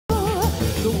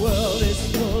The world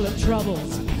is full of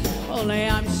troubles, only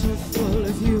I'm so full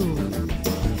of you.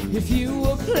 If you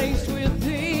were placed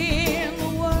within the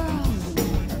world,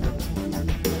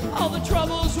 all the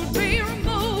troubles would be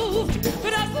removed.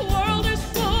 But as the world is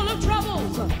full of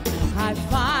troubles, I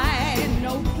find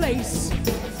no place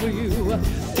for you.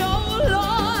 No,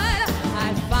 Lord,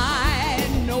 I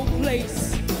find no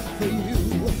place for you.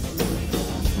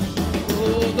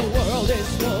 Oh, the world is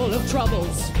full of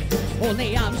troubles,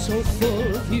 only I'm so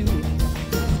full of you.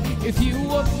 If you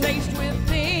were placed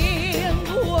within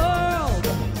the world,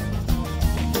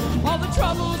 all the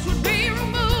troubles would be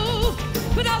removed.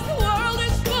 But as the world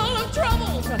is full of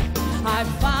troubles, I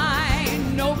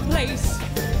find no place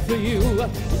for you.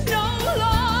 No,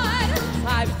 Lord,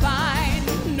 I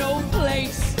find no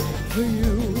place for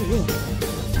you.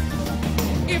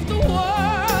 If the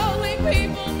worldly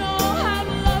people know how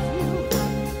to love you,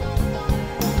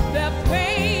 their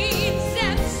pains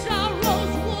and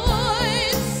sorrows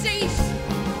would cease.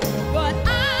 But I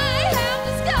have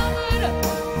discovered,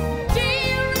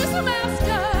 dearest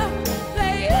Master,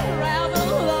 they rather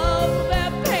love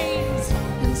their pains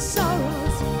and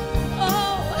sorrows.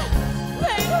 Oh,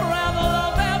 they rather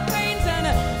love their pains and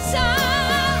sorrows.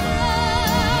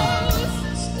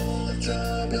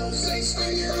 No place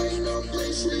for you, no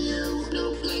place for you, no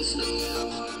place for you.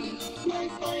 I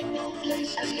find no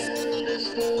place for you.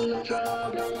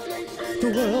 The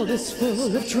world is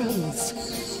full of troubles,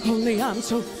 only I'm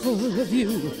so full of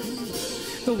you.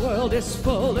 The world is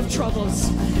full of troubles,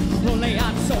 only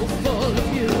I'm so full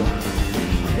of you.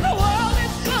 The world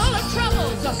is full of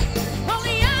troubles,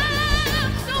 only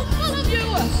I'm so full of you.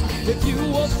 If you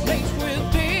were placed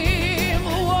within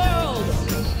the world,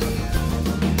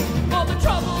 all the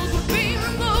troubles would be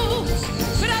removed.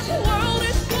 But as the world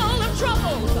is full of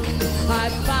troubles, I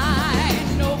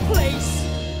find no place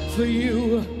for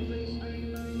you.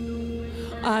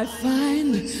 I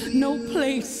find no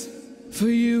place for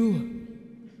you.